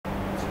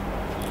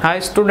High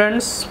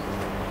students,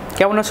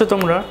 কেমন আছো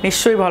তোমরা?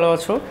 নিশ্চয়ই ভালো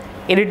আছো।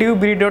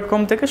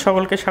 edutubebd.com থেকে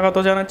সকলকে স্বাগত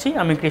জানাচ্ছি।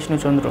 আমি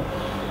কৃষ্ণচন্দ্র।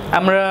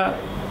 আমরা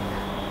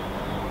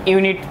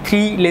unit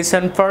 3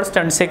 lesson first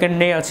and second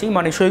নিয়ে আছি,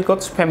 মানে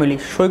সৈকতস ফ্যামিলি,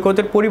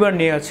 সৈকতের পরিবার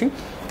নিয়ে আছি।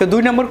 তো 2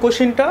 নম্বর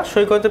কোশ্চেনটা,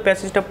 সৈকতের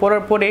প্যাসেজটা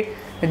পড়ার পরে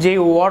যে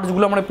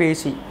ওয়ার্ডসগুলো আমরা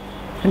পেয়েছি,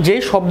 যে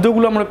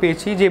শব্দগুলো আমরা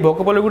পেয়েছি, যে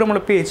ভোকাবুলারিগুলো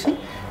আমরা পেয়েছি,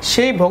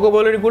 সেই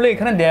ভোকাবুলারিগুলো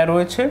এখানে দেওয়া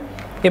রয়েছে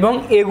এবং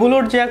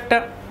এগুলোর যে একটা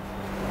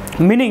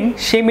মিনিং,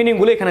 সেই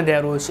মিনিংগুলো এখানে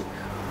দেওয়া রয়েছে।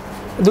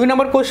 2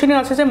 নম্বর কোশ্চেনে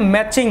আছে যে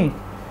ম্যাচিং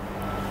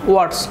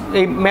ওয়ার্ডস,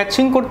 এই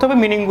ম্যাচিং করতে হবে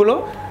মিনিংগুলো।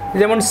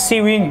 যেমন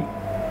সুইং,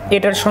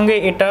 এটার সঙ্গে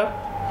এটা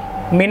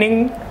মিনিং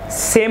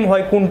সেম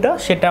হয় কোনটা,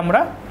 সেটা আমরা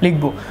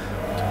লিখব।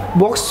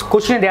 বক্স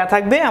কোশ্চেনে দেওয়া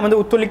থাকবে, আমাদের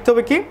উত্তর লিখতে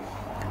হবে কি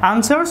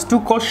answers two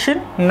question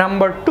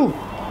number 2।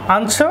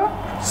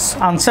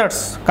 Answers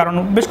কারণ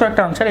বেশ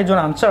কয়েকটা আনসার, এই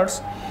জন্য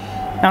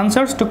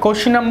আনসার্স টু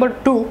কোশ্চেন নাম্বার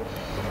 2।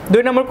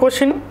 2 নম্বর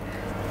কোশ্চেন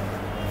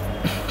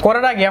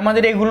করার আগে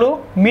আমাদের এগুলো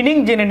মিনিং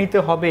জেনে নিতে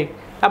হবে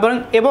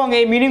এবং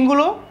এই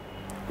মিনিংগুলো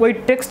ওই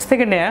টেক্সট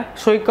থেকে নেয়া,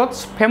 সৈকতস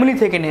ফ্যামিলি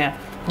থেকে নেয়া।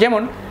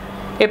 যেমন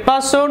a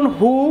person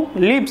who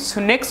leaves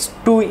next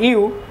to you,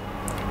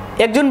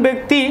 একজন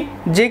ব্যক্তি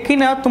যে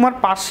কিনা তোমার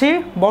পাশে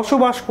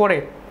বসবাস করে,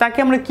 তাকে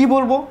আমরা কি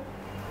বলবো?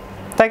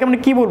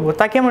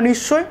 তাকে আমরা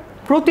নিশ্চয়ই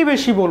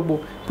প্রতিবেশী বলবো।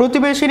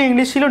 প্রতিবেশীর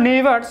ইংলিশ ছিল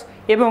নেইবার্স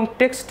এবং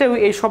টেক্সটেও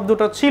এই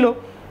শব্দটা ছিল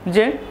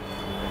যে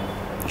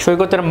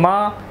সৈকতের মা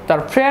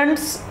তার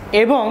ফ্রেন্ডস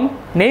এবং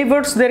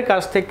নেইবার্সদের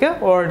কাছ থেকে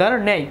অর্ডার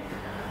নেয়।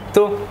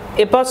 তো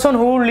a person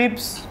who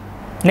leaves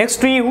next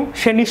to you,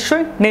 সে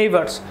নিশ্চয়ই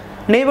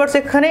নেইবার্স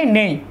এখানে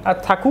নেই, আর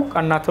থাকুক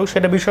আর না থাকুক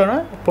সেটা বিষয়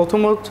নয়।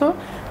 প্রথমত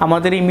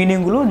আমাদের এই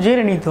মিনিংগুলো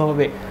জেনে নিতে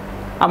হবে।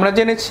 আমরা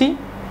জেনেছি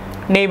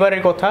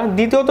নেইবারের কথা।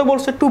 দ্বিতীয়ত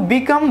বলছে to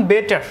become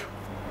better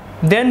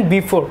then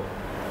before,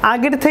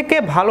 আগের থেকে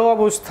ভালো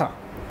অবস্থা,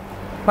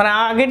 মানে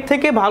আগের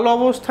থেকে ভালো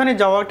অবস্থানে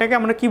যাওয়াটাকে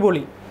আমরা কি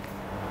বলি?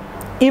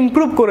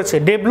 ইমপ্রুভ করেছে,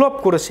 ডেভেলপ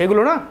করেছে,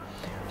 এগুলো না।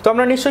 তো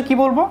আমরা নিশ্চয়ই কি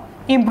বলবো?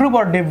 ইমপ্রুভ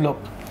আর ডেভেলপ।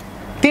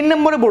 3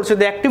 নম্বরে বলছে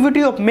the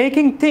activity of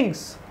making things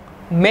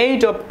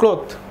made of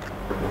cloth,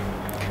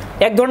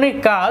 এক ধরনের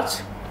কাজ।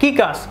 কি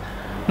কাজ?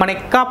 মানে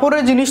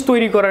কাপড়ের জিনিস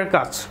তৈরি করার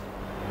কাজ।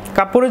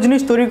 কাপড়ের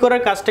জিনিস তৈরি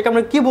করার কাজটাকে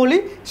আমরা কি বলি,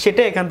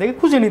 সেটা এখান থেকে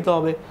খুঁজে নিতে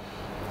হবে।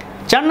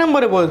 4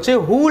 নম্বরে বলছে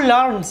হু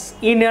লার্নস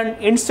ইন অ্যান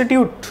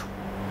ইনস্টিটিউট,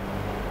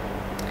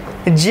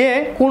 যে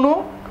কোনো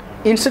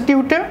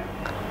ইনস্টিটিউটে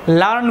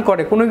লার্ন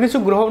করে, কোনো কিছু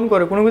গ্রহণ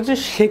করে, কোনো কিছু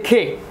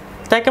শেখে,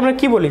 তাকে আমরা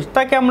কি বলি?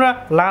 তাকে আমরা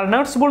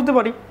লার্নার্স বলতে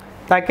পারি,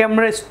 তাকে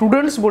আমরা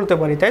স্টুডেন্টস বলতে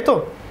পারি, তাই তো?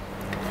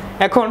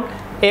 এখন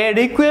এ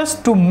request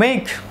to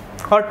make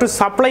or to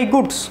supply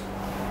goods,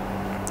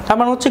 তার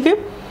মানে হচ্ছে কি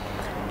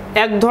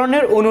এক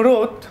ধরনের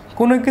অনুরোধ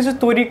কোনো কিছু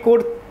তৈরি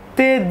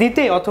করতে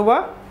দিতে অথবা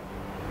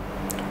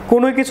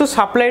কোনো কিছু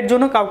সাপ্লাইয়ের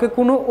জন্য কাউকে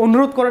কোনো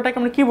অনুরোধ করাটাকে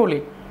আমরা কি বলি?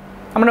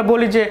 আমরা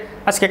বলি যে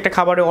আজকে একটা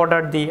খাবারের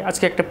অর্ডার দিই,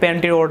 আজকে একটা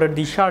প্যান্টের অর্ডার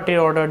দিই, শার্টের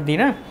অর্ডার দিই,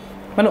 না?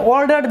 মানে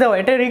অর্ডার দেওয়া,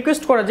 এটা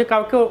রিকোয়েস্ট করা, যে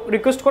কাউকে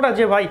রিকোয়েস্ট করা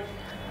যে ভাই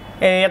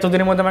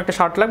এতদিনের মধ্যে আমার একটা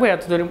শার্ট লাগবে,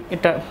 এতদিন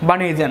এটা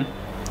বানিয়ে দেন।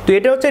 তো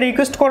এটা হচ্ছে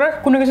রিকোয়েস্ট করার,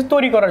 কোনো কিছু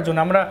তৈরি করার জন্য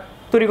আমরা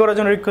তৈরি করার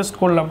জন্য রিকোয়েস্ট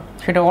করলাম,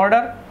 সেটা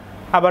অর্ডার।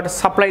 আবার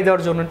সাপ্লাই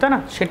দেওয়ার জন্য, তাই না,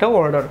 সেটাও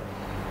অর্ডার।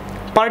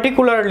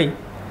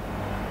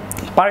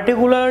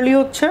 পার্টিকুলারলি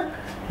হচ্ছে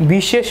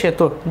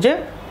বিশেষত, যে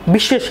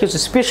বিশেষ কিছু,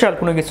 স্পেশাল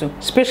কোনো কিছু।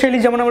 স্পেশালি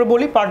যেমন আমরা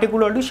বলি,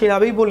 পার্টিকুলারলি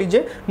সেভাবেই বলি যে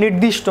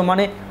নির্দিষ্ট,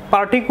 মানে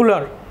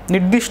পার্টিকুলার,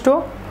 নির্দিষ্ট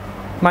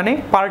মানে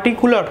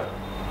পার্টিকুলার।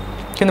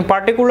 কিন্তু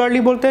পার্টিকুলারলি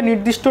বলতে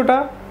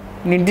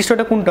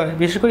নির্দিষ্টটা কোনটা হয়?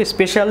 বিশেষ করে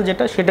স্পেশাল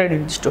যেটা, সেটাই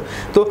নির্দিষ্ট।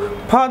 তো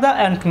ফাদার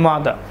অ্যান্ড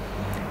মাদার,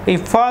 এই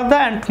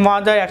ফাদার অ্যান্ড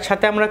মাদার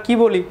একসাথে আমরা কি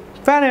বলি?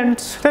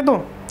 প্যারেন্টস, তাই তো,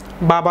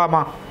 বাবা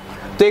মা।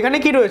 তো এখানে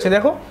কি রয়েছে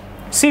দেখো,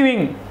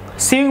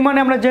 সুইং মানে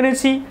আমরা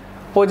জেনেছি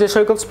ওই যে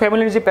সৈকতস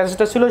ফ্যামিলির যে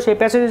প্যাসেজটা ছিল, সেই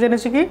প্যাসেজে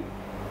জেনেছি কি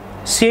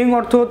সুইং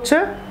অর্থ হচ্ছে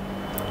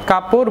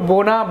কাপড়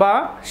বোনা বা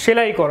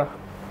সেলাই করা,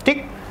 ঠিক।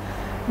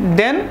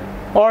 দেন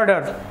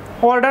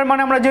অর্ডার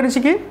মানে আমরা জেনেছি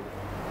কি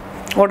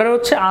অর্ডার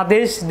হচ্ছে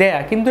আদেশ দেয়া,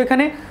 কিন্তু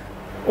এখানে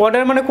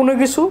অর্ডার মানে কোনো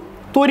কিছু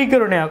তৈরি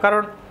করে নেওয়া।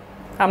 কারণ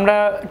আমরা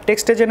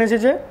টেক্সটে জেনেছি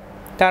যে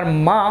তার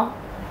মা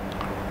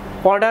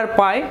অর্ডার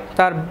পায়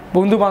তার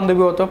বন্ধু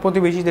বান্ধবী অথবা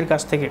প্রতিবেশীদের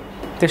কাছ থেকে,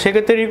 তো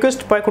সেক্ষেত্রে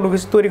রিকোয়েস্ট পায় কোনো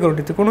কিছু তৈরি করে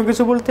দিতে। কোনো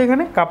কিছু বলতে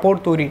এখানে কাপড়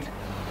তৈরির।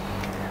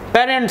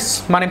 প্যারেন্টস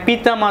মানে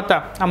পিতা মাতা,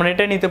 আমরা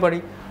এটা নিতে পারি।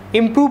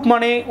 ইমপ্রুভ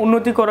মানে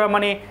উন্নতি করা,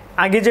 মানে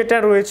আগে যেটা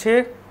রয়েছে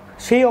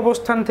সেই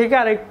অবস্থান থেকে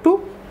আর একটু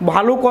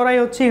ভালো করাই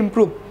হচ্ছে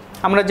ইমপ্রুভ।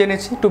 আমরা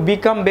জেনেছি to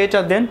become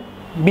better then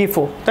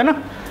before, তাই না?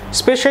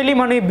 স্পেশালি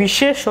মানে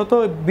বিশেষত,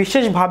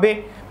 বিশেষভাবে,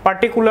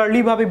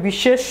 পার্টিকুলারলি ভাবে,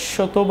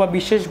 বিশেষত বা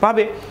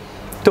বিশেষভাবে।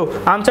 তো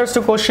আনসার্স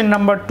টু কোশ্চেন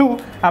নাম্বার 2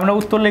 আমরা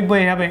উত্তর লিখবো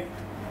এইভাবে,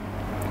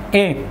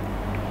 এ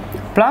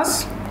প্লাস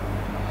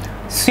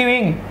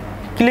সুইং।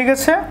 কি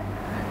লিখেছে?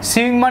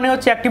 সুইং মানে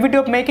হচ্ছে activity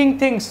of making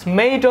things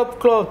made of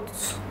clothes.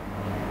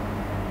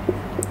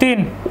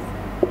 3,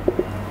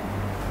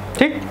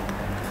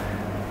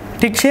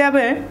 ঠিক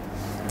সেভাবে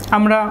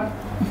আমরা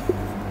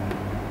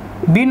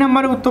বি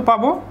নাম্বারে উত্তর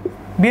পাবো।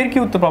 বিয়ের কি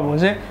উত্তর পাবো?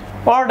 যে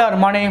অর্ডার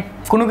মানে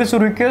কোনো কিছু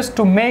request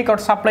to make or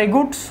supply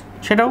goods,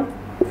 সেটাও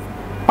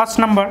 5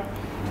 নাম্বার।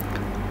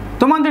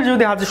 তোমাদের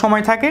যদি হাতে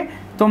সময় থাকে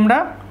তোমরা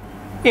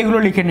এগুলো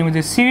লিখে নেবে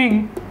যে সিভিং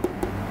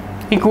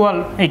ইকুয়াল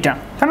এইটা,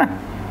 তাই না?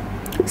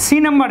 সি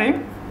নাম্বারে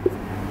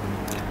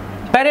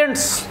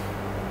প্যারেন্টস,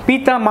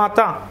 পিতা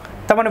মাতা,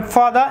 তার মানে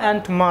ফাদার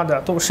অ্যান্ড মাদার।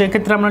 তো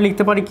সেক্ষেত্রে আমরা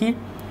লিখতে পারি কি,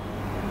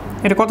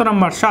 এটা কত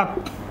নাম্বার? 7।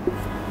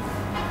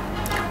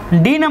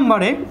 ডি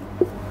নাম্বারে,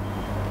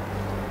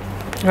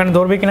 এখানে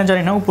ধরবে কিনা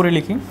জানি না, উপরে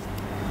লিখি।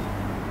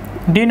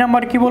 ডি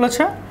নাম্বার কি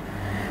বলেছে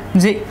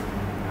যে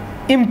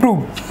ইমপ্রুভ।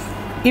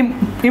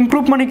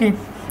 ইমপ্রুভ মানে কি?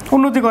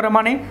 উন্নতি করা,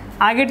 মানে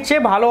আগের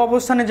চেয়ে ভালো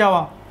অবস্থানে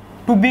যাওয়া,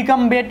 to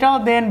become better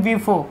then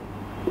before,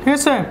 ঠিক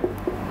আছে,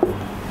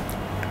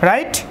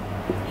 রাইট?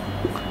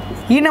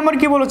 ই নাম্বার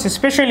কি বলেছে?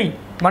 স্পেশালি,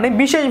 মানে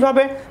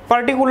বিশেষভাবে,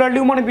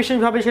 পার্টিকুলারলিও মানে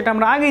বিশেষভাবে, সেটা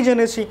আমরা আগেই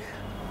জেনেছি,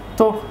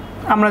 তো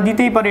আমরা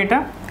দিতেই পারি এটা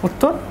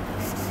উত্তর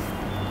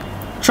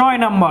 6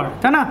 নাম্বার,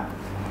 তাই না?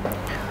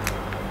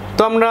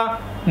 তো আমরা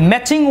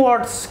ম্যাচিং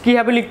ওয়ার্ডস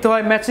কীভাবে লিখতে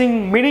হয়, ম্যাচিং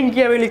মিনিং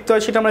কীভাবে লিখতে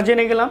হয় সেটা আমরা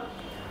জেনে গেলাম।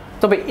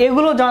 তবে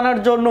এগুলো জানার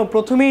জন্য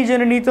প্রথমেই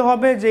জেনে নিতে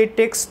হবে যে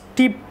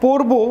টেক্সটটি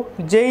পড়ব,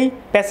 যেই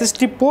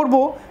প্যাসেজটি পড়ব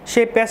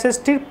সেই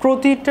প্যাসেজটির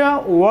প্রতিটা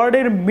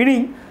ওয়ার্ডের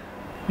মিনিং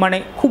মানে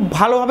খুব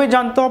ভালোভাবে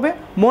জানতে হবে,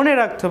 মনে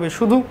রাখতে হবে।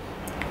 শুধু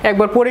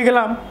একবার পড়ে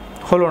গেলাম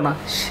হলো না,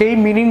 সেই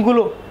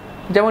মিনিংগুলো,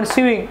 যেমন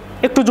সিভিং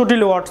একটু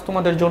জটিল ওয়ার্ডস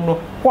তোমাদের জন্য,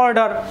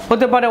 অর্ডার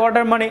হতে পারে,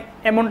 অর্ডার মানে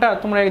এমনটা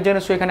তোমরা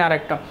জেনেছো, এখানে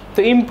আরেকটা, তো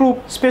ইমপ্রুভ,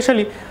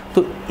 স্পেশালি, তো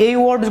এই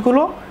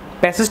ওয়ার্ডসগুলো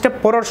প্যাসেজটা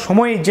পড়ার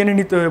সময় জেনে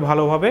নিতে হবে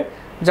ভালোভাবে,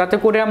 যাতে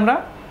করে আমরা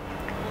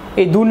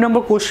এই 2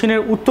 নম্বর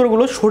কোশ্চেনের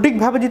উত্তরগুলো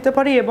সঠিকভাবে দিতে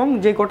পারি এবং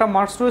যে কটা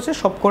মার্কস রয়েছে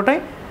সব কটাই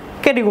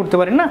ক্যারি করতে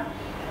পারি, না?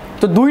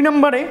 তো 2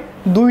 নম্বরে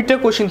 2টা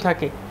কোশ্চেন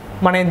থাকে,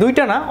 মানে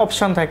 2টা না,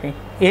 অপশান থাকে,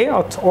 এ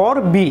অর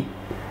বি।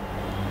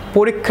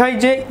 পরীক্ষায়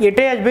যে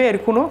এটাই আসবে এর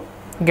কোনো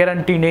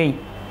গ্যারান্টি নেই।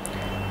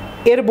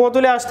 এর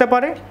বদলে আসতে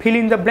পারে ফিল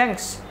ইন দ্য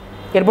ব্ল্যাঙ্কস,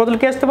 এর বদলে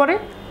কি আসতে পারে?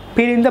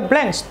 Fill in the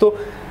blanks. তো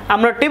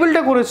আমরা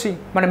টেবিলটা করেছি,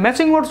 মানে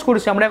ম্যাচিং ওয়ার্ডস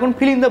করেছি, আমরা এখন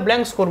ফিল ইন দ্য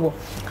ব্ল্যাঙ্কস করব।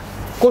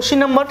 কোশ্চেন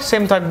নাম্বার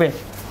সেম থাকবে,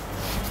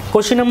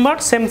 কোশ্চেন নাম্বার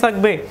সেম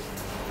থাকবে,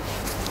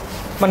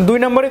 মানে 2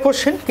 নম্বরের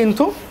কোশ্চেন,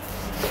 কিন্তু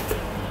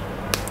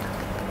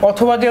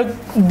অথবা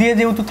দিয়ে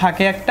যেহেতু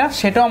থাকে একটা,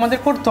 সেটাও আমাদের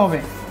করতে হবে।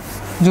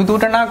 যদি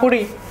ওটা না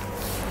করি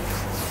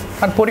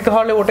আর পরীক্ষা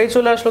হলে ওটাই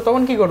চলে আসলো,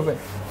 তখন কি করবে?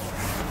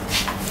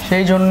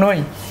 সেই জন্যই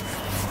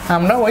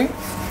আমরা ওই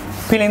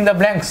ফিল ইন দ্য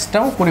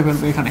ব্ল্যাঙ্কসটাও করে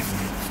ফেলবো এখানে,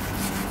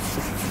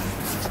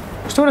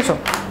 বুঝতে পেরেছ?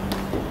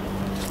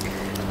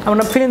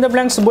 আমরা ফিল ইন দ্য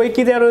ব্ল্যাঙ্কস বই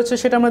কী দেওয়া রয়েছে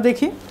সেটা আমরা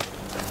দেখি।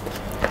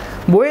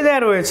 বইয়ে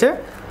দেওয়া রয়েছে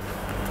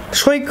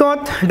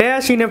সৈকত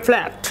ড্যাশ ইন এ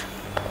ফ্ল্যাট,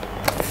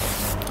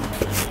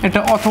 এটা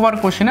অথবার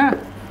কোশ্চেন, হ্যাঁ?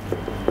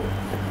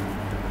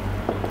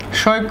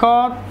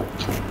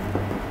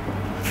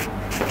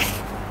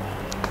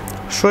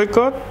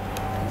 সৈকত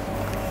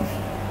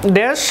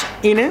ড্যাশ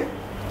ইন এ,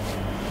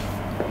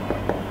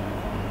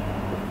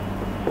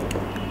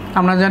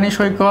 আমরা জানি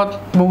সৈকত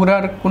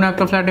বগুড়ার কোনো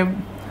একটা ফ্ল্যাটে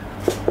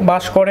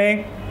বাস করে।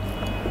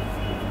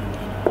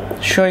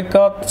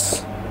 সৈকত's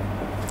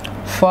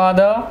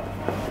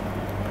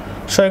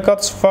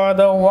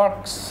father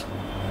ওয়ার্কস,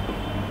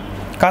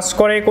 কাজ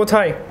করে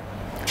কোথায়?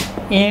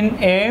 ইন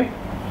এ,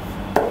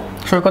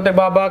 সৈকতের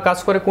বাবা কাজ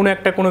করে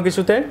কোনো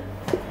কিছুতে।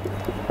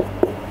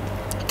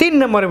 3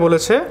 নম্বরে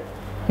বলেছে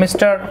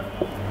মিস্টার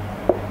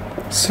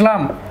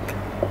ইসলাম,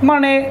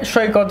 মানে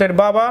সৈকতের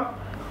বাবা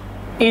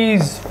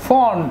is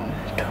fond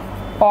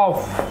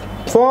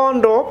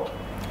of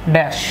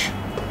dash.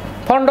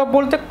 Fond of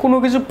বলতে কোনো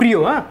কিছু প্রিয়,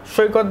 হ্যাঁ?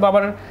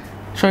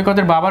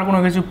 সৈকতের বাবার কোনো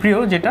কিছু প্রিয়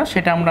যেটা,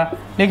 সেটা আমরা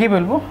লিখে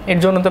ফেলবো। এর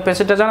জন্য তো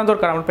প্যাসেজটা জানা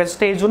দরকার, আমরা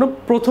প্যাসেজটা এই জন্য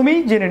প্রথমেই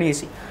জেনে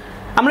নিয়েছি।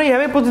 আমরা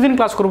এইভাবে প্রতিদিন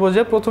ক্লাস করবো,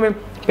 যে প্রথমে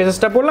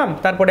প্যাসেজটা পড়লাম,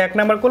 তারপরে 1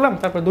 নাম্বার করলাম,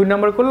 তারপর 2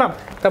 নাম্বার করলাম,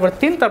 তারপর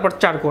 3, তারপর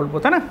 4 করবো,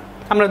 তাই না?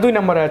 আমরা 2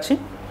 নাম্বারে আছি।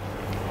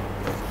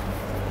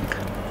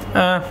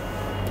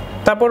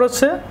 তারপর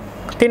হচ্ছে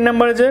 3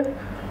 নাম্বারে যে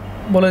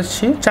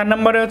বলেছি, 4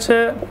 নাম্বারে হচ্ছে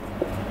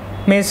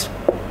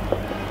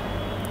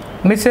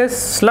মিসেস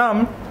ইসলাম,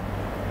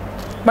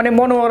 মানে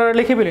মনোয়ারা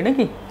লিখে পেলি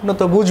নাকি, না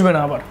তো বুঝবে না,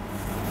 আবার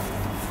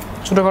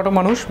ছোটোখাটো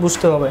মানুষ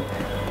বুঝতে হবে।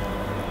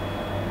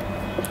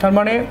 তার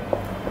মানে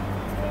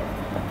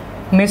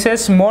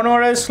মিসেস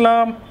মনোয়ারা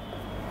ইসলাম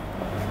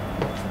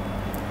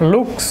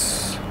লুকস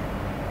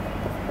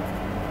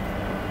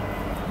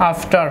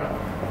আফটার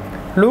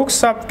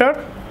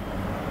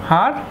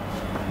হার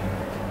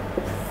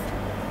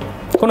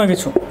কোনো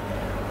কিছু।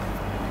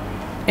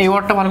 এই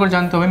ওয়ার্ডটা ভালো করে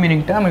জানতে হবে,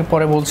 মিনিংটা আমি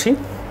পরে বলছি।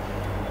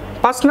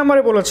 5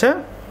 নম্বরে বলেছে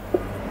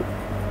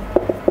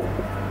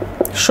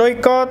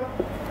সৈকত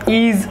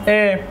ইজ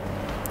এ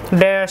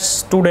ড্যাশ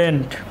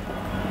স্টুডেন্ট।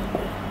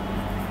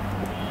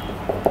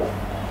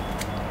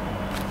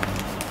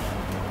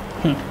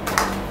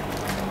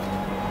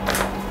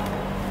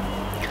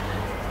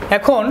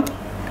 এখন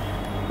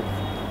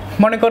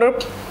মনে করো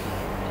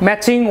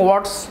ম্যাচিং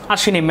ওয়ার্ডস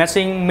আসেনি,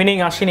 ম্যাচিং মিনিং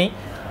আসেনি,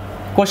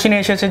 কোশ্চেনে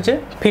এসেছে যে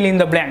fill in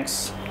the blanks.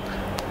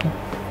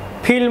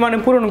 Feel মানে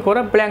পূরণ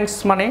করা, ব্ল্যাঙ্কস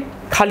মানে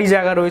খালি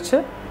জায়গা রয়েছে,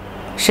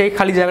 সেই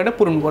খালি জায়গাটা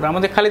পূরণ করা।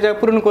 আমাদের খালি জায়গা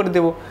পূরণ করে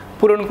দেবো,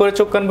 পূরণ করে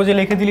চোখ কান বুঝে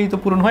লিখে দিলেই তো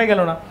পূরণ হয়ে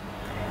গেল না।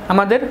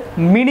 আমাদের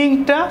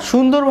মিনিংটা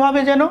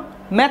সুন্দরভাবে যেন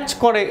ম্যাচ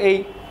করে এই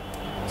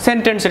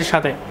সেন্টেন্সের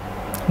সাথে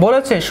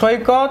বলেছে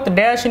সৈকত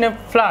ড্যাশ ইন এ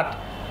ফ্ল্যাট,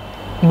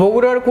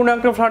 বগুড়ার কোনো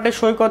একটা ফ্ল্যাটে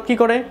সৈকত কি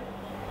করে,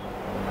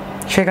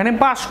 সেখানে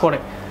বাস করে।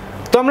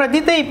 তো আমরা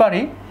দিতেই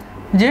পারি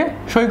যে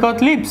সৈকত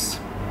লিভস,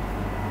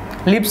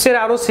 লিভসের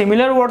আরও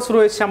সিমিলার ওয়ার্ডস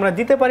রয়েছে, আমরা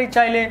দিতে পারি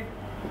চাইলে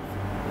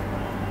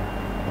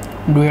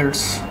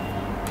ডুয়েলস,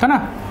 তাই না?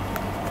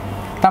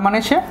 তার মানে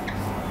সে,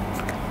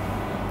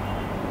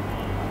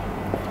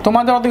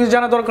 তোমাদের অত কিছু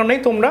জানা দরকার নেই,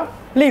 তোমরা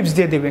লিভস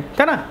দিয়ে দেবে,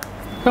 তাই না?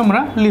 তোমরা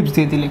লিভস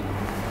দিয়ে দিলে,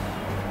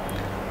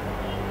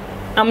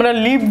 আমরা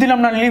লিভ দিলাম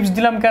না, লিভস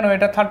দিলাম কেন,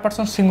 এটা থার্ড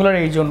পারসন সিঙ্গুলার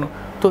এই জন্য।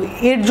 তো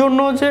এর জন্য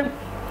যে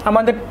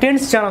আমাদের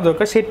টেন্স জানা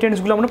দরকার, সেই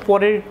টেন্সগুলো আমরা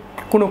পরের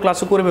কোনো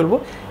ক্লাসে করে ফেলবো।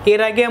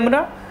 এর আগে আমরা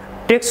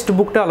টেক্সট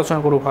বুকটা আলোচনা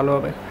করবো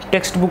ভালোভাবে,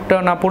 টেক্সট বুকটা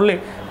না পড়লে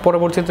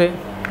পরবর্তীতে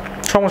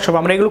সমস্যা হবে।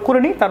 আমরা এগুলো করে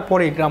নিই,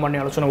 তারপরে গ্রামার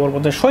নিয়ে আলোচনা করবো।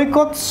 তো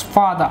সৈকত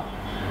ফাদার,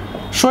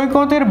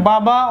 সৈকতের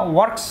বাবা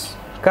ওয়ার্কস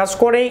কাজ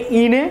করে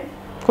ইনে,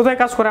 কোথায়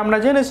কাজ করে আমরা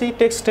জেনেছি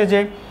টেক্সটে যে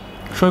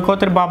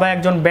সৈকতের বাবা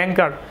একজন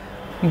ব্যাংকার,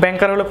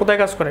 ব্যাংকার হলে কোথায়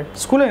কাজ করে,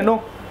 স্কুলে? নো,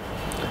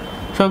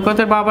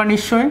 সৈকতের বাবা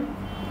নিশ্চয়ই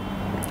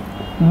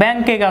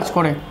ব্যাংকে কাজ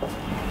করে,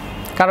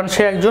 কারণ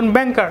সে একজন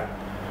ব্যাংকার।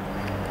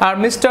 আর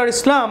mister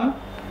Islam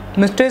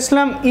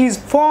is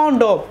fond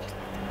of,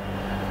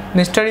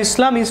 mister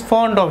Islam is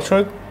fond of,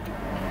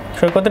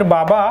 সৈকতের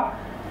বাবা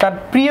তার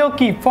প্রিয়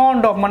কি,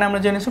 ফন্ড অফ মানে আমরা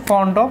জেনেছি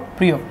ফন্ড অফ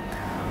প্রিয়।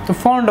 তো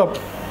ফন্ড অফ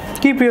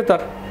কি প্রিয়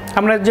তার,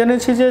 আমরা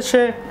জেনেছি যে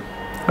সে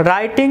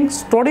writing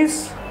stories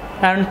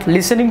and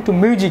listening to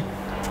music,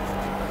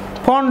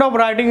 fond of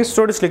writing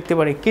stories লিখতে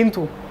পারি,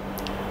 কিন্তু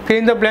ফিল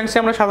ইন দ্য ব্ল্যাঙ্কসে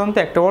আমরা সাধারণত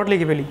একটা ওয়ার্ড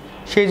লিখে ফেলি,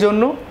 সেই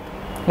জন্য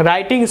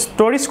রাইটিং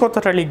স্টোরিজ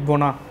কথাটা লিখবো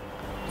না,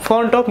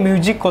 ফন্ড অফ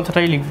মিউজিক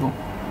কথাটাই লিখবো,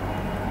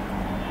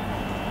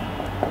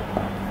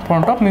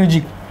 ফন্ড অফ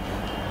মিউজিক।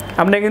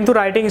 আমরা কিন্তু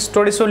রাইটিং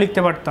স্টোরিজও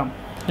লিখতে পারতাম,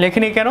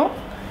 লেখিনি কেন,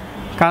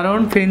 কারণ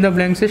ফিল ইন দ্য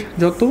ব্ল্যাঙ্কসে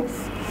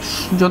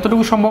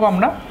যতটুকু সম্ভব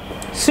আমরা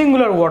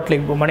সিঙ্গুলার ওয়ার্ড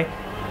লিখবো, মানে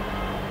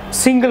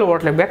সিঙ্গেল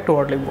ওয়ার্ড লিখবো, একটা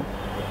ওয়ার্ড লিখবো।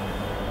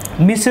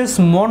 মিসেস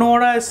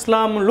মনোয়ারা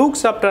ইসলাম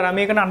লুকস আফটার, আমি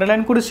এখানে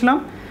আন্ডারলাইন করেছিলাম,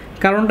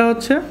 কারণটা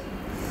হচ্ছে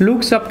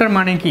লুকস আফটার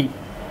মানে কি,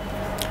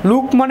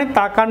 লুক মানে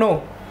তাকানো,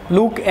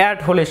 লুক অ্যাট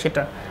হলে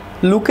সেটা,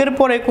 লুকের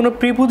পরে কোনো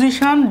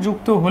প্রিপোজিশন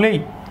যুক্ত হলেই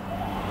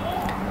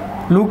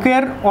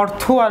লুকের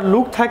অর্থ আর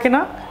লুক থাকে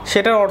না,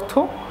 সেটার অর্থ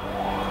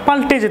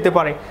পাল্টে যেতে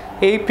পারে।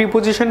 এই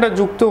প্রিপোজিশনটা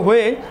যুক্ত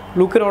হয়ে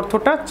লুকের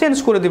অর্থটা চেঞ্জ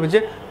করে দেবে, যে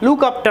লুক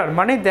আফটার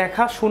মানে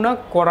দেখাশোনা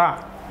করা,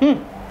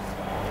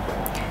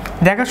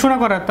 দেখাশোনা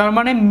করা, তার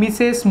মানে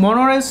মিসেস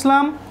মনোয়ারা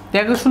ইসলাম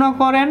দেখাশোনা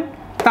করেন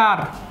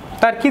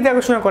তার কি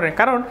দেখাশোনা করেন,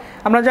 কারণ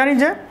আমরা জানি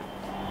যে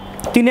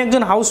তিনি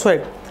একজন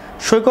হাউসওয়াইফ,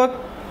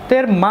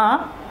 সৈকতের মা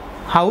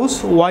হাউস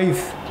ওয়াইফ,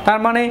 তার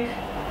মানে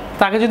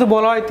তাকে যদি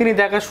বলা হয় তিনি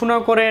দেখাশোনা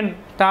করেন,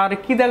 তার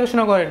কি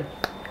দেখাশোনা করেন,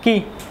 কি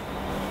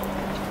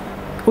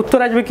উত্তর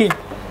আসবে, কি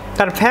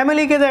তার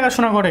ফ্যামিলিকে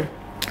দেখাশোনা করে,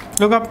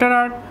 লুক আফটার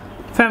আর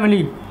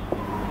ফ্যামিলি।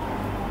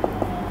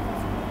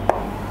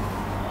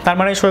 তার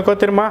মানে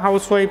সৈকতের মা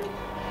হাউস ওয়াইফ,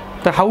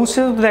 তার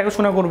হাউসে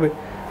দেখাশোনা করবে,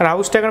 আর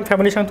হাউসটা এখন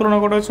ফ্যামিলির সঙ্গে তুলনা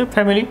করা হচ্ছে,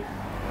 ফ্যামিলি।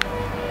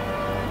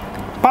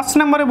 5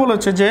 নম্বরে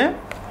বলেছে যে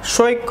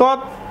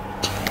সৈকত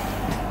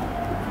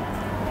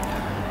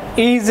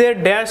ইজ এ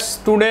ড্যাশ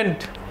স্টুডেন্ট,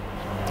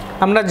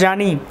 আমরা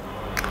জানি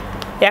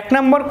 1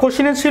 নম্বর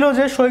কোশ্চেনে ছিল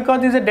যে সৈকত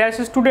ইজ এ ড্যাশ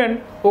স্টুডেন্ট,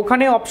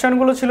 ওখানে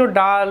অপশানগুলো ছিল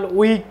ডাল,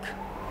 উইক,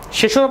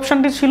 শেষের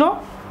অপশানটি ছিল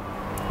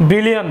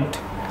ব্রিলিয়ান্ট,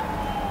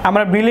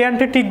 আমরা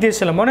ব্রিলিয়ান্টে টিক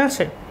দিয়েছিলাম, মনে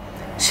আছে?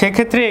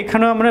 সেক্ষেত্রে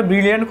এখানেও আমরা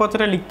ব্রিলিয়ান্ট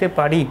কথাটা লিখতে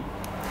পারি।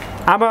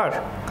 আবার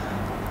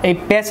এই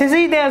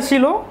প্যাসেজেই দেওয়া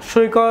ছিল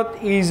সৈকত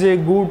ইজ এ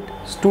গুড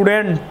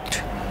স্টুডেন্ট,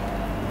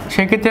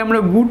 সেক্ষেত্রে আমরা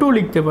গুডও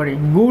লিখতে পারি,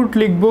 গুড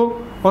লিখবো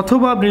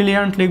অথবা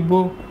ব্রিলিয়ান্ট লিখবো,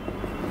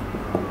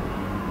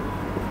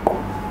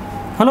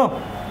 হ্যালো।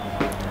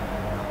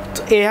 তো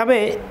এভাবে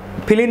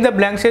ফিল ইন দ্য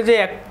ব্ল্যাঙ্কসে যে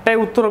একটাই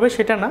উত্তর হবে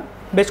সেটা না,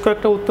 বেশ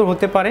কয়েকটা উত্তর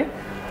হতে পারে,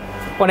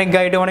 অনেক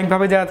গাইডে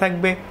অনেকভাবে দেওয়া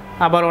থাকবে,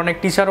 আবার অনেক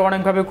টিচারও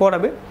অনেকভাবে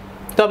করাবে,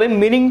 তবে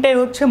মিনিংটাই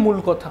হচ্ছে মূল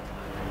কথা,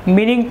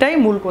 মিনিংটাই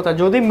মূল কথা।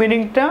 যদি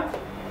মিনিংটা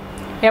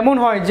এমন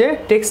হয় যে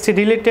টেক্সট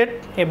রিলেটেড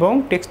এবং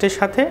টেক্সটের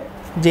সাথে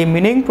যে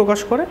মিনিং প্রকাশ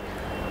করে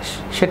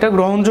সেটা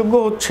গ্রহণযোগ্য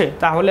হচ্ছে,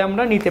 তাহলে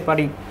আমরা নিতে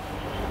পারি।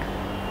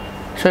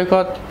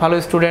 সৈকত ভালো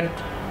স্টুডেন্ট,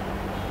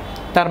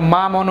 তার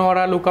মা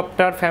মনোয়ারা লুক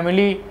আফটার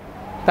ফ্যামিলি,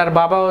 তার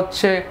বাবা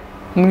হচ্ছে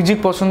মিউজিক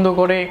পছন্দ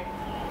করে,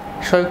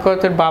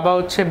 সৈকতের বাবা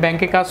হচ্ছে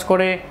ব্যাংকে কাজ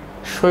করে,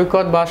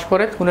 সৈকত বাস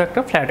করে কোনো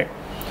একটা ফ্ল্যাটে।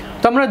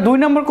 তো আমরা 2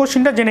 নম্বর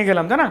কোশ্চেনটা জেনে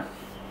গেলাম, তাই না?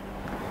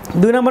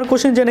 2 নম্বর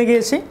কোশ্চেন জেনে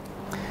গিয়েছি।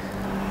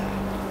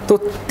 তো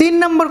 3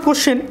 নম্বর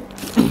কোশ্চেন,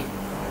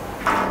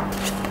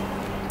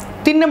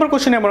 3 নম্বর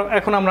কোশ্চেনে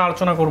এখন আমরা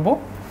আলোচনা করব।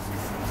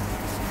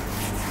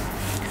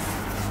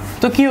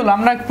 তো কি হলো,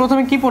 আমরা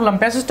প্রথমে কি পড়লাম,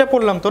 প্যাসেজটা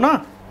পড়লাম তো না,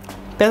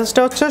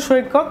 প্যাসেজটা হচ্ছে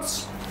সৈকত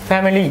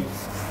ফ্যামিলি,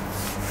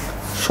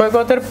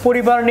 সৈকতের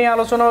পরিবার নিয়ে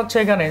আলোচনা হচ্ছে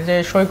এখানে, যে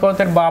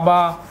সৈকতের বাবা,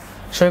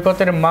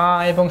 সৈকতের মা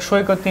এবং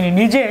সৈকত তিনি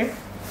নিজে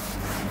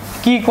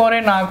কি করে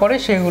না করে,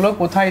 সেগুলো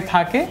কোথায়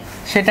থাকে,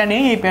 সেটা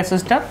নিয়ে এই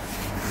প্যাসেজটার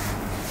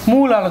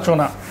মূল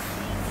আলোচনা।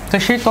 তো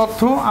সেই তথ্য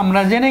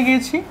আমরা জেনে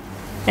গিয়েছি।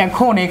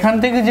 এখন এখান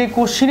থেকে যে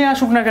কোশ্চেনে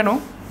আসুক না কেন,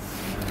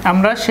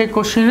 আমরা সেই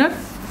কোশ্চেনের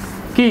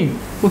কি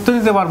উত্তর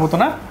দিতে পারবো তো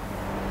না,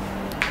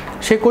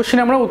 সেই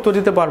কোশ্চেনে আমরা উত্তর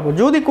দিতে পারবো।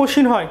 যদি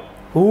কোশ্চেন হয়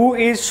হু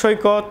ইজ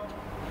সৈকত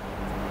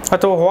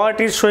অথবা হোয়াট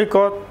ইজ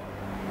সৈকত,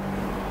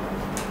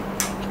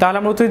 তাহলে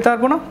আমরা উত্তর দিতে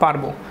পারবো না,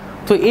 পারবো।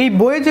 তো এই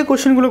বইয়ে যে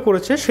কোশ্চেনগুলো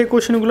করেছে সেই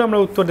কোশ্চেনগুলো আমরা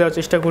উত্তর দেওয়ার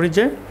চেষ্টা করি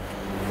যে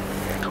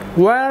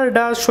war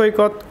does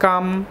Saikat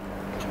come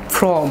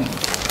from,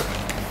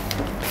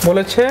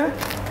 বলেছে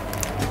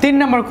 3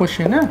 নম্বর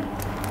কোশ্চেন। হ্যাঁ,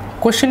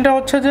 কোশ্চেনটা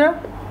হচ্ছে যে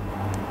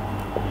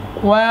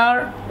war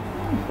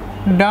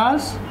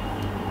does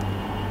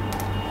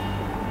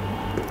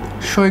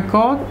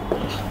Saikat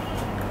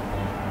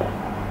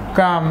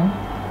come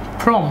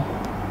from,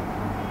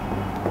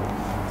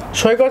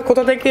 সৈকত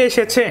কোথা থেকে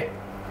এসেছে,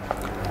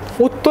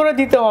 উত্তরে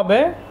দিতে হবে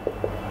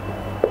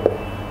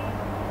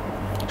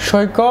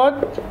সৈকত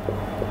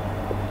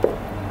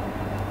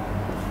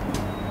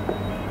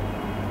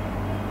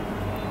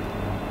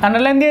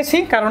আন্ডারলাইন দিয়েছি,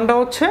 কারণটা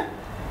হচ্ছে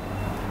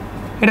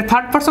এটা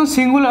থার্ড পারসন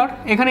সিঙ্গুলার,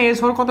 এখানে এস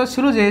হওয়ার কথা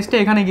ছিল যে এসটা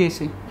এখানে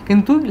গিয়েছে,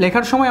 কিন্তু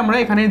লেখার সময় আমরা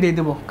এখানে দিয়ে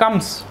দেবো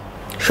comes,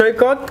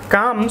 Saikat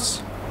comes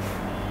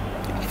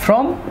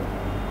from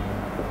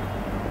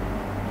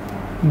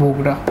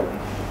Bogura,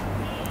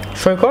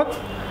 সৈকত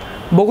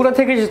বগুড়া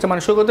থেকে এসেছে,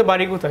 মানে সৈকতের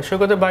বাড়ি কোথায়,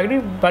 সৈকতের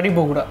বাড়ি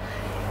বগুড়া।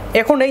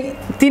 এখন এই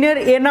 3-এর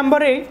এ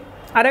নাম্বারে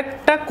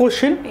আরেকটা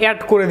কোশ্চেন অ্যাড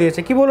করে দিয়েছে,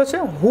 কি বলেছে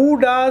who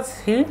does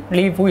he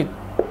live with,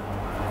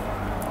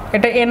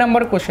 এটা এ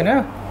নাম্বার কোশ্চেন।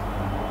 হ্যাঁ,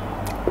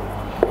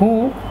 who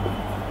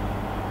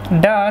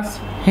does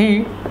he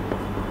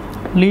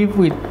live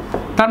with,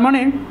 তার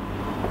মানে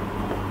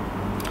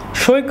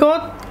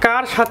সৈকত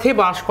কার সাথে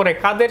বাস করে,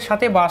 কাদের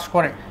সাথে বাস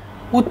করে,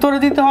 উত্তরে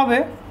দিতে হবে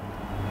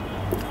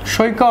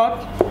সৈকত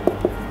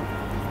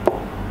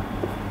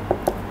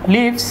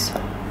lives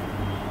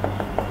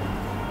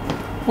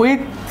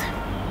with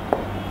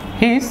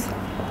his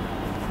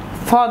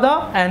father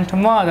and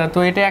mother, তো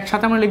এটা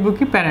একসাথে আমরা লিখবো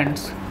কি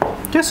প্যারেন্টস,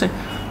 ঠিক আছে,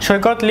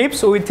 সৈকত লিভস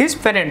উইথ হিজ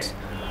প্যারেন্টস।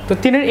 তো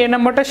 3-এর এ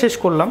নাম্বারটা শেষ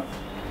করলাম।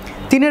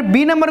 3-এর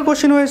বি নাম্বার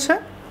কোশ্চেন হয়েছে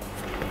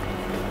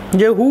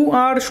যে হু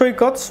আর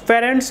Saikat's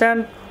parents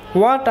and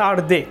what are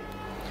they.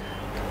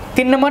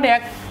 3 number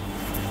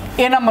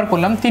A number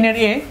করলাম, 3-এর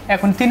এ,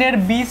 এখন 3-এর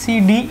বি সি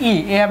ডি ই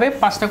এভাবে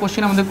 5টা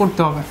কোশ্চেন আমাদের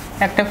করতে হবে,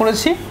 একটা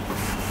করেছি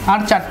আর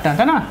 4টা,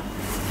 তাই না।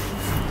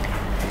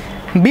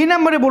 বি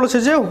নাম্বারে বলেছে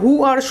যে হু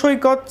আর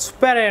সৈকতস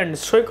প্যারেন্টস,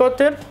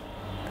 সৈকতের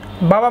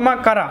বাবা মা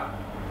কারা,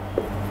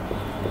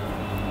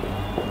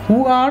 হু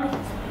আর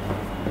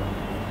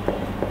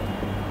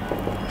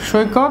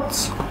সৈকতস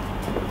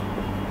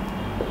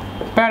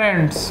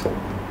প্যারেন্টস,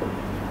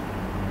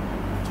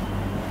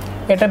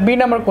 এটা বি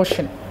নাম্বার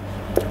কোশ্চেন।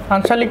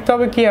 আনসার লিখতে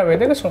হবে কি হবে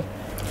দেখেছো,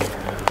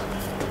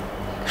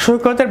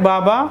 সৈকতের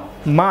বাবা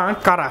মা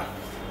কারা,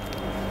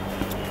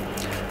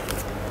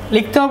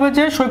 লিখতে হবে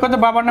যে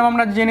সৈকতের বাবার নাম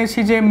আমরা জেনেছি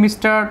যে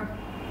মিস্টার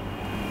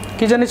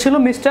কি জেনেছিল,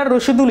 মিস্টার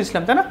রশিদুল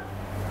ইসলাম, তাই না,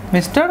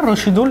 mister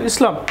Rashidul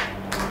Islam,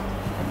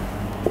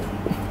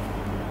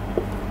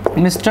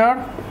 mister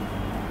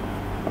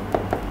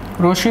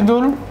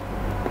Rashidul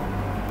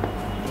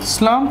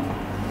Islam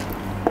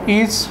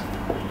is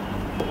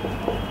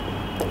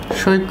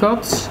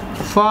সৈকত's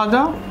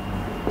father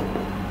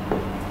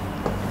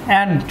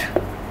and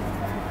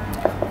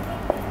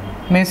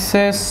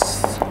Mrs.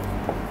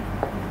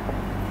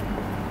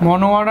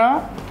 Monwara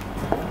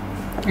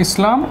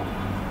Islam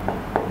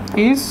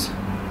is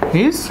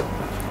his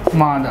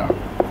mother,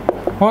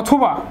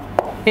 অথবা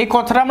এই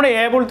কথাটা আমরা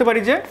এ বলতে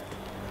পারি যে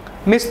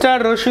mister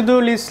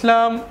Rashidul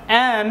Islam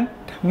and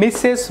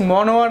Mrs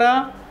Monowara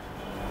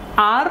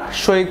R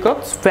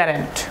সৈকত's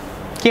parent,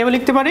 কি আমি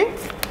লিখতে পারি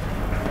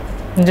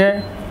যে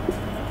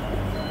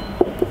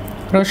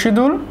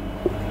রশিদুল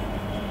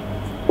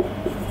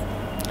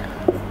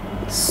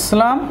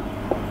ইসলাম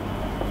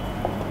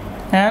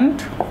and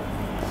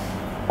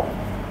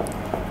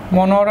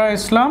Monowara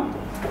Islam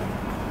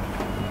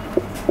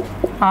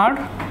R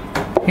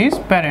his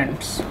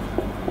parents,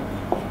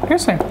 ঠিক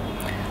আছে,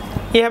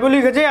 এভাবে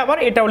লিখে যায়, আবার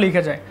এটাও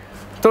লিখে যায়।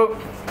 তো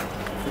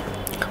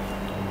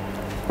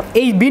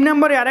এই বি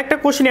নাম্বারে আরেকটা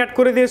কোশ্চেন অ্যাড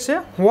করে দিয়েছে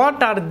হোয়াট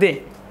আর দে,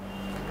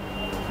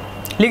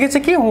 লিখেছে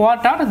কি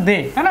হোয়াট আর দে,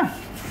 তাই না।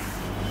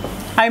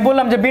 আমি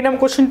বললাম যে বি নাম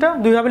কোশ্চেনটা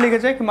দুইভাবে লিখে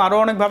যায় কিংবা আরও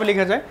অনেকভাবে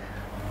লিখে যায়।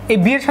 এই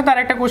বি এর সাথে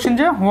আরেকটা কোশ্চেন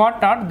যে what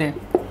are they,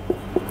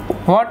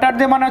 what are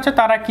দে মানে হচ্ছে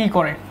তারা কি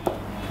করে,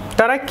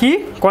 তারা কি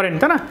করেন,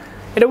 তাই না।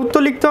 এটা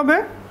উত্তর লিখতে হবে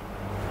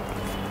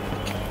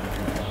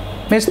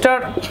mister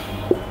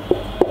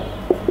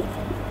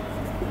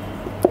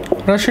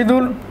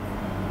Rashidul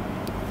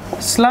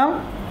Islam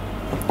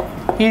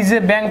is a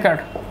ব্যাংকার,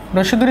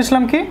 রশিদুল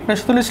ইসলাম কি,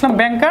 রশিদুল ইসলাম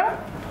ব্যাংকার,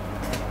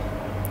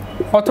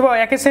 অথবা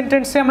একই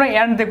সেন্টেন্সে আমরা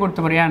অ্যান্ড দিয়ে করতে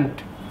পারি, অ্যান্ড,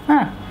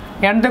 হ্যাঁ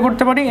অ্যান্ড দিয়ে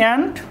করতে পারি,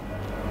 and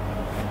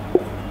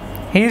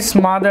his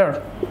mother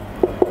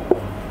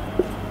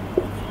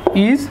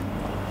is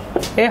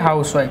a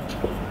housewife,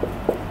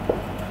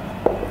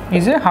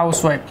 is a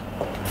housewife,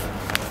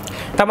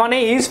 তার মানে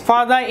his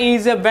father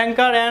is a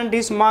banker and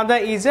his mother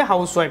is a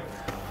housewife.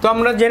 তো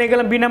আমরা জেনে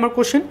গেলাম বি নাম্বার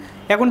কোশ্চেন।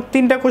 এখন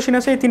 3টা কোশ্চেন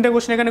আছে, এই 3টা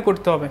কোশ্চেন এখানে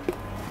করতে হবে।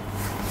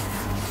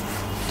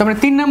 তো আমরা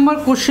 3 নাম্বার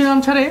কোশ্চেন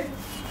আনসারে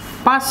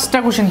 5টা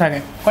কোশ্চেন থাকে।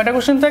 কয়টা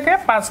কোশ্চেন থাকে?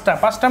 5টা।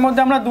 5টার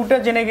মধ্যে আমরা 2টা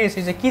জেনে গিয়েছি।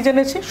 যে কি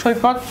জেনেছি?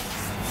 সৈকত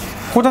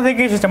কোথা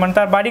থেকে এসেছে, মানে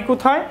তার বাড়ি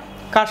কোথায়,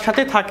 কার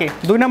সাথে থাকে।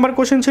 2 নম্বর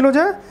কোশ্চেন ছিল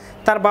যে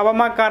তার বাবা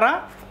মা কারা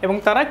এবং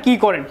তারা কি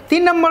করেন।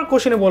 3 নম্বর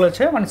কোশ্চেনে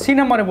বলেছে, মানে সি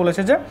নম্বরে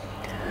বলেছে যে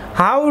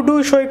how do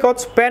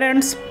Saikat's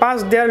parents pass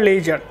there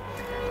laser.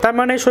 তার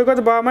মানে সৈকত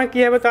বাবা মা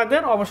কীভাবে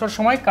তাদের অবসর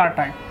সময়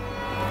কাটায়।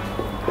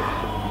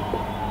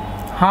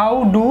 How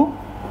do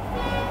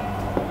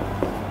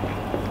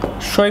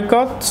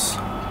Saikat's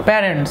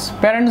parents,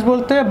 parents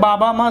বলতে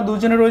বাবা মা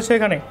দুজনে রয়েছে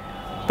এখানে,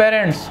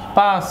 প্যারেন্টস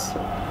পাস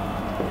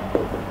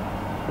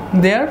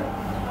দেয়ার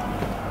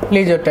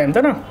লিজার টাইম,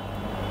 তাই না?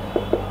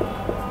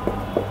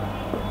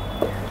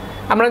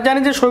 আমরা জানি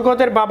যে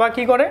সৈকতের বাবা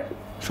কি করে।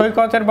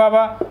 সৈকতের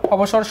বাবা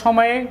অবসর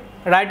সময়ে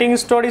রাইটিং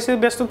স্টোরিজে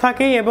ব্যস্ত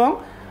থাকে এবং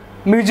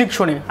মিউজিক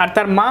শোনে, আর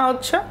তার মা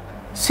হচ্ছে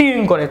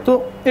সিঙ্গিং করে। তো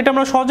এটা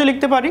আমরা সহজে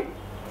লিখতে পারি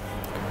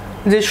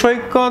যে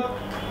সৈকত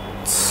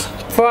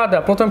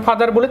ফাদার, প্রথম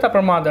ফাদার বলে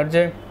তারপর মাদার,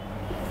 যে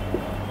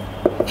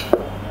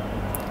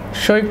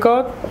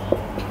সৈকত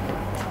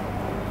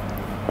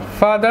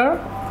ফাদার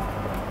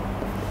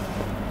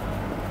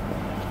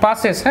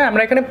পাসেস। হ্যাঁ,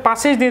 আমরা এখানে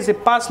পাসেস দিয়েছি,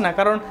 পাস না,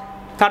 কারণ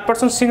থার্ড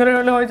পারসন সিঙ্গুলার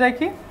হলে হয়ে যায়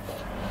কি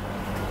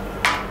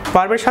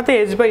ভার্বের সাথে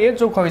এস বাই এ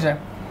যোগ হয়ে যায়।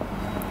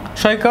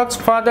 সৈকত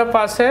father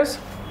passes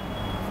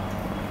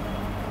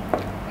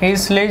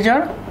his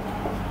leisure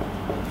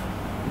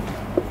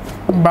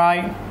by,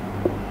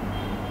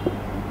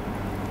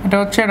 এটা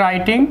হচ্ছে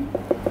writing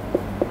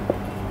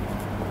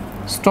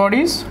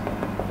stories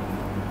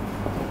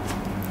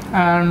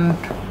and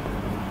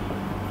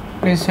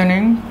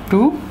listening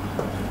to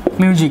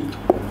music.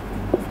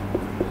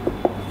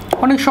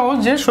 অনেক সহজ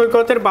যে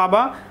সৈকতের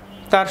বাবা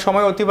তার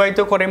সময় অতিবাহিত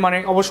করে, মানে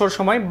অবসর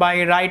সময়, by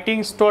writing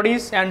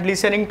stories and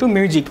listening to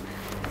music.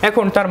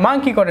 এখন তার মা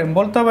কী করেন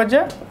বলতে হবে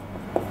যে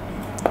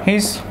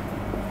his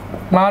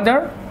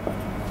mother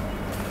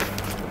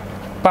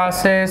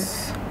passes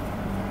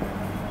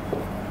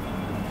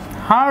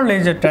her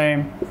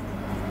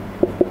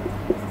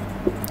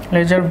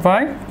leisure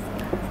by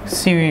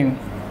sewing।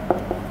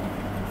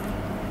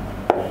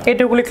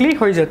 এটুকু লিখলেই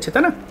হয়ে যাচ্ছে,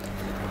 তাই না?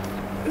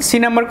 সি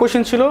নাম্বার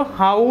কোশ্চেন ছিল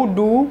how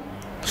do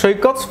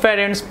Saikat's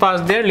parents pass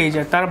দেয়ার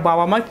লিজার। তার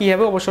বাবা মা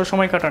কীভাবে অবসর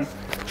সময় কাটান।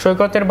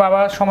 সৈকতের বাবা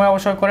সময়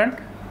অবসর করেন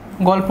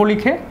গল্প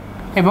লিখে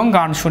এবং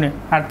গান শুনে,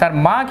 আর তার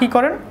মা কি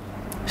করেন?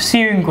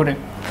 সিউইং করে।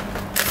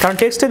 কারণ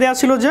টেক্সটে দেওয়া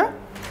ছিল যে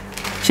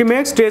she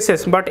makes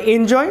dresses but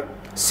enjoy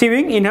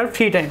sewing in her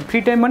free time। Free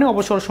time মানে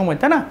অবসর সময়,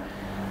 তাই না?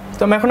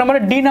 তো এখন আমরা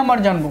ডি নাম্বার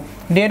জানবো,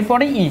 ডি এর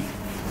পরে ই,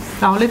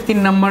 তাহলে 3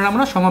 নাম্বার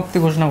আমরা সমাপ্তি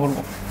ঘোষণা করব।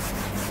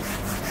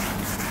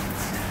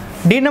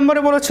 ডি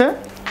নম্বরে বলেছে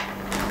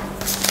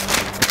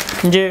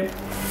যে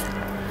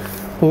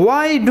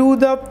why do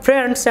the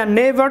friends and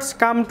neighbors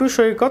come to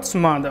সৈকত's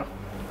mother।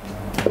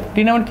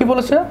 D নম্বর কি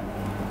বলেছে?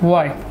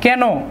 why,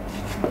 কেন,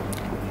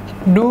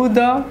 do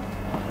the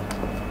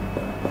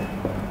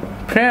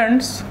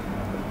friends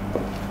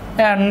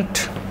and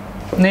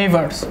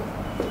neighbors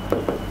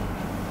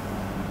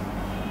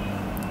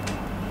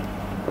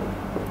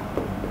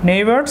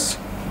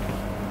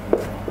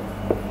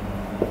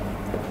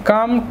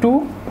come to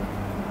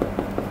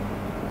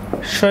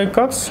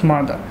সৈকত's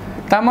mother।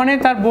 তার মানে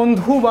তার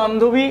বন্ধু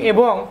বান্ধবী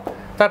এবং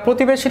তার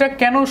প্রতিবেশীরা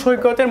কেন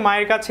সৈকতের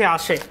মায়ের কাছে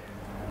আসে।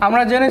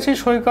 আমরা জেনেছি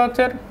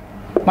সৈকতের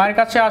মায়ের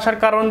কাছে আসার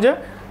কারণ যে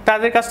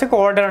তাদের কাছ থেকে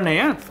অর্ডার নেই।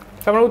 হ্যাঁ,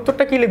 আমরা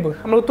উত্তরটা কি লিখবো?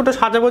 আমরা উত্তরটা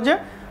সাজাবো যে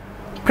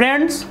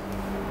friends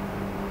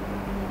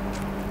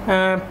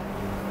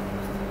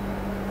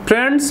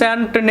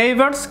and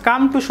neighbors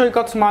come to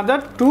সৈকত's mother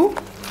to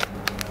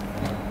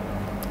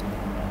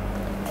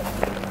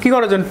কি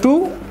করার জন্য? টু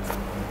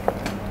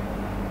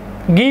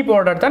গিভ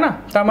অর্ডার, তাই না?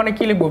 তার মানে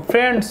কি লিখবো?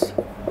 friends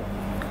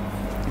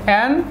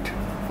and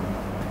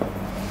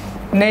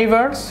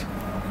neighbors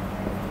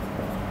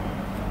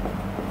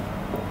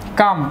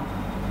come,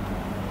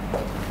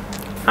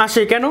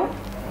 আসে কেন,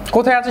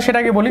 কোথায় আছে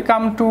সেটাকে বলি।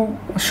 come to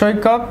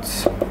সৈকত's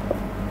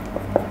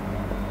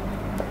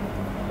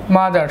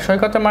মাদার,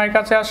 সৈকতের মায়ের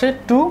কাছে আসে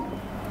টু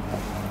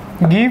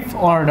গিভ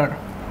অর্ডার,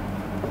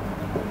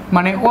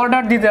 মানে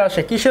অর্ডার দিতে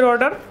আসে। কিসের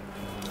অর্ডার?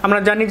 আমরা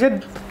জানি যে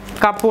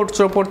কাপড়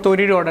চোপড়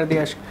তৈরির অর্ডার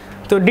দিয়ে আসে।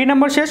 তো ডি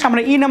নাম্বার শেষ,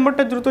 আমরা ই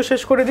নাম্বারটা দ্রুত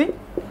শেষ করে দিই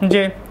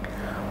যে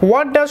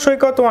হোয়াট ডাজ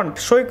সৈকত ওয়ান্ট,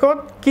 সৈকত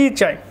কি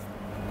চায়।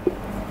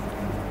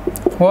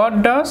 হোয়াট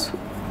ডাজ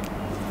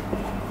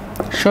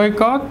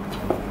সৈকত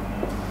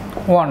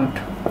ওয়ান্ট,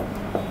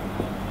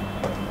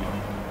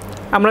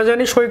 আমরা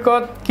জানি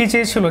সৈকত কি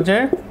চেয়েছিল, যে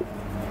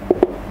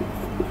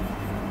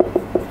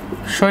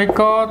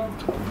সৈকত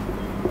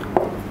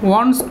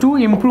wants to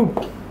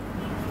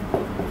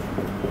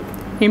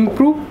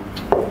improve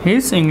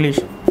his English।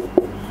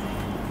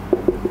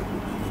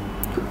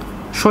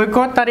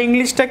 সৈকত তার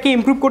ইংলিশটাকে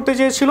ইমপ্রুভ করতে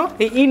চেয়েছিল।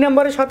 এই ই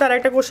নাম্বারের সাথে আর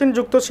একটা কোশ্চেন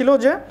যুক্ত ছিল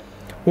যে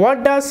what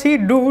does he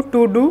do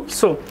to do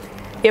so,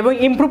 এবং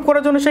ইমপ্রুভ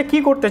করার জন্য সে কি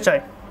করতে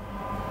চায়।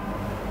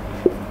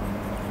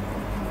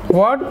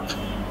 What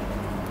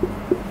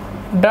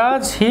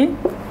does he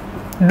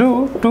do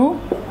to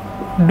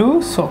do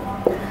so,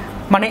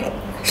 মানে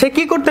সে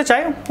কি করতে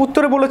চায়।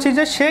 উত্তরে বলেছি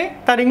যে সে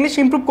তার ইংলিশ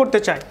ইমপ্রুভ করতে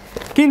চায়।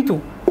 কিন্তু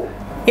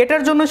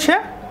এটার জন্য সে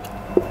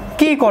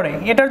কি করে,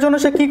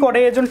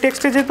 এর জন্য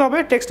টেক্সটে যেতে হবে।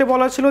 টেক্সটে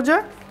বলা ছিল যে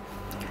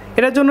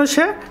এটার জন্য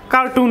সে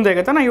কার্টুন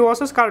দেখে, তাই না? He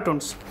watches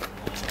cartoons.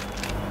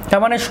 তার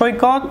মানে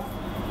সৈকত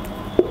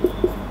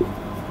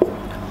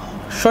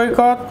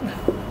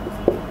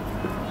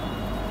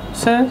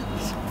সে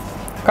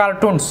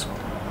কার্টুনস,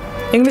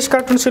 ইংলিশ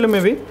কার্টুন ছিল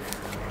মেবি,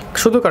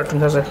 শুধু কার্টুন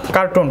আছে,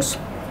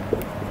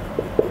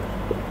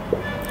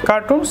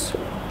 কার্টুনস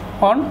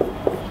অন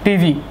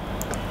টিভি।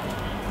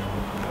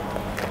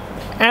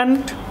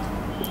 অ্যান্ড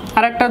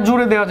আর একটা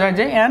জুড়ে দেওয়া যায়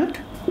যে অ্যান্ড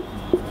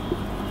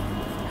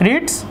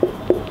রিডস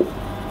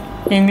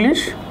ইংলিশ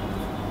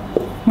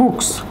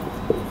বুকস,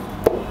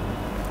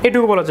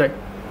 এটুকু বলা যায়।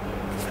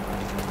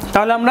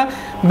 তাহলে আমরা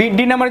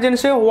ডি নাম্বার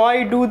জেনেছি why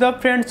do the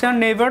friends and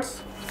neighbours,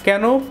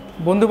 কেন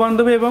বন্ধু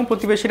বান্ধবী এবং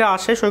প্রতিবেশীরা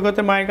আসে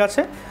সৈকতের মায়ের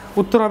কাছে।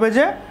 উত্তর হবে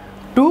যে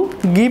টু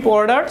গিভ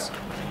অর্ডার্স।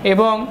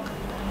 এবং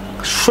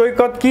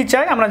সৈকত কি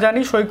চায়, আমরা জানি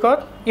সৈকত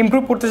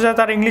ইমপ্রুভ করতে চায়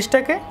তার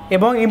ইংলিশটাকে,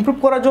 এবং ইমপ্রুভ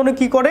করার জন্য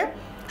কি করে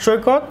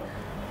সৈকত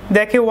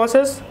দেখে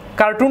ওয়াচেস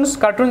কার্টুনস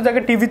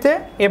দেখে টিভিতে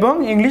এবং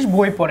ইংলিশ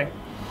বই পড়ে।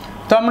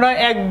 তো আমরা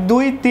 1,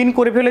 2, 3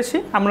 করে ফেলেছি,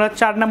 আমরা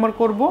 4 নাম্বার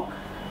করব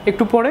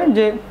একটু পরে,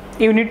 যে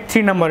ইউনিট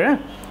 3 নাম্বারে।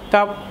 তা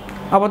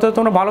আপাতত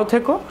তোমরা ভালো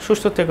থেকো,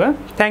 সুস্থ থেকো।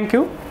 Thank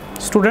you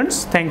students,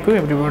 thank you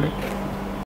everybody.